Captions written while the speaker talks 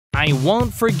I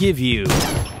won't forgive you.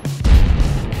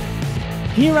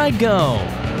 Here I go.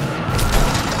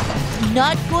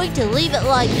 Not going to leave it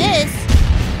like this.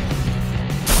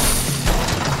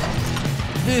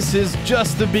 This is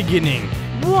just the beginning.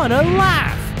 What a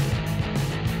laugh!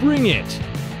 Bring it.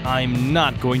 I'm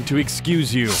not going to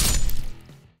excuse you.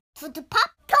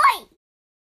 DuDuPopTOY!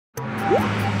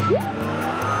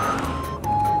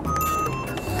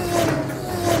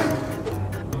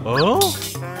 Oh?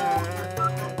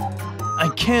 I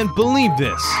can't believe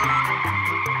this.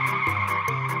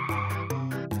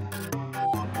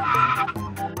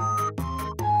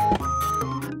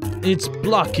 It's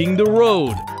blocking the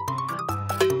road.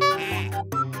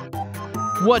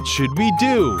 What should we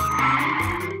do?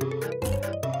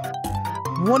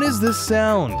 What is this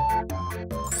sound?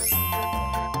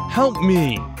 Help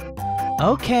me.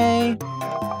 Okay.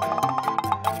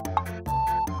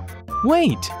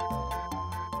 Wait.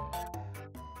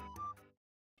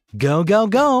 Go, go,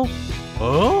 go.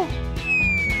 Oh?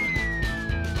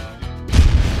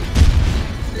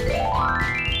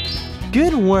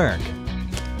 Good work.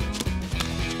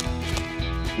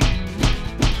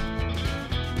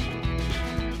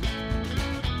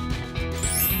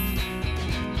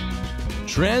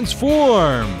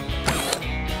 Transform!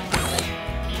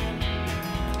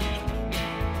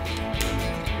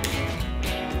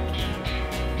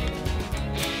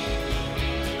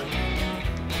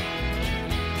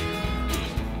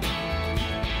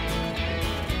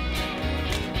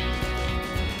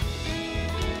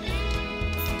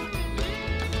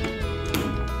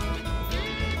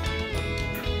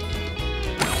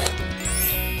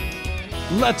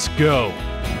 Let's go!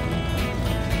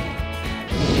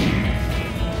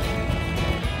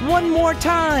 One more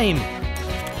time!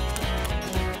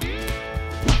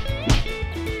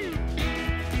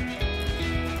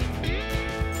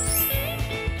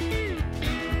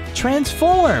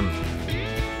 Transform!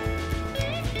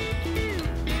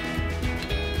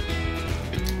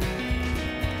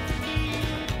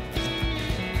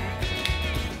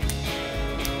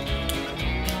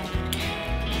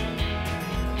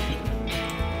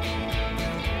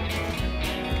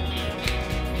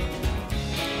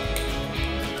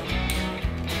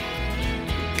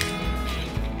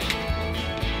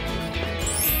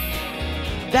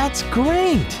 That's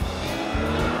great!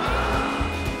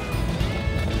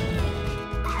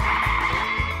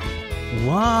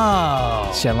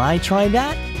 Wow! Shall I try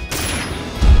that?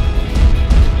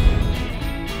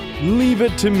 Leave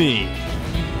it to me.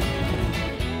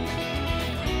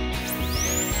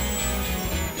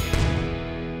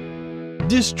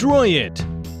 Destroy it.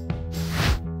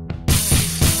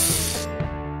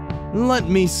 Let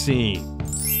me see.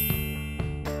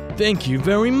 Thank you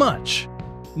very much.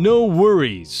 No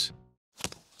worries.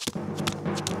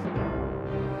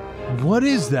 What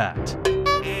is that?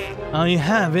 I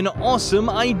have an awesome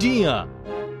idea.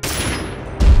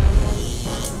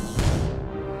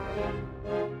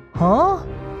 Huh?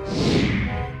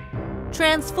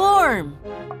 Transform.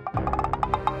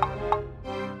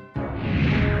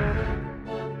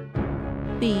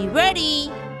 Be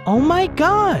ready. Oh my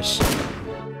gosh!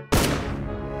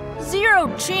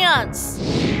 Zero chance.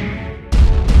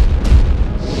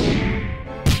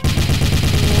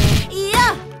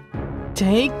 Yeah.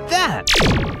 Take that!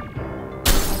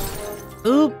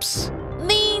 Oops!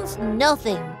 Means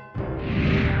nothing.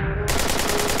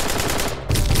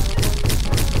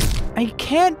 I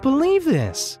can't believe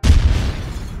this!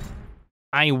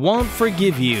 I won't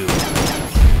forgive you.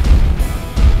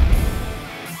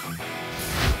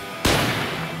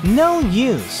 No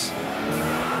use.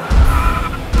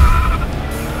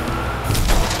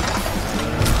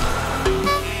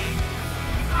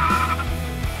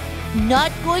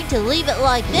 Not going to leave it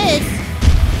like this.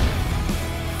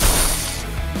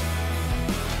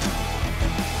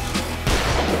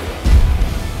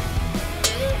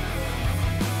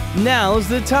 Now's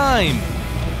the time.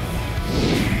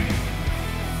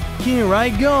 Here I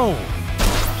go.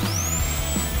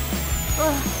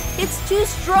 It's too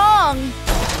strong.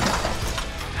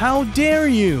 How dare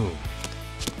you?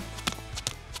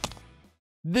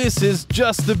 This is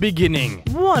just the beginning.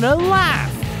 What a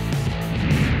laugh!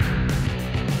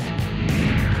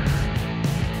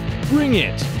 Bring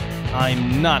it.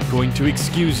 I'm not going to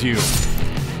excuse you.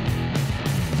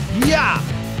 Yeah!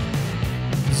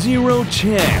 Zero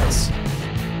chance.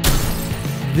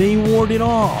 They warded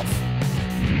off.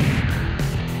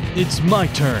 It's my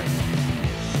turn.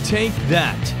 Take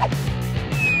that.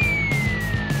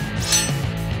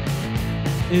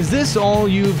 Is this all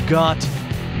you've got?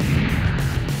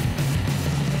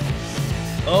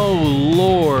 Oh,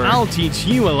 Lord. I'll teach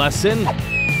you a lesson.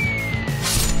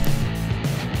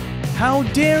 How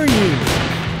dare you?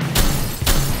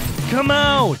 Come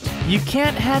out! You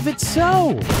can't have it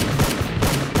so!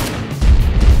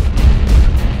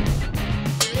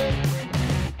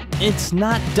 It's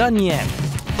not done yet.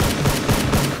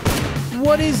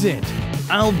 What is it?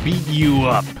 I'll beat you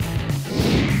up.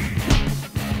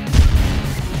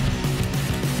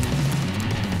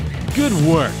 Good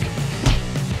work.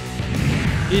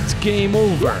 It's game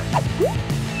over.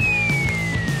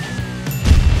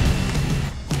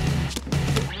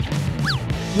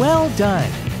 Well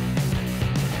done.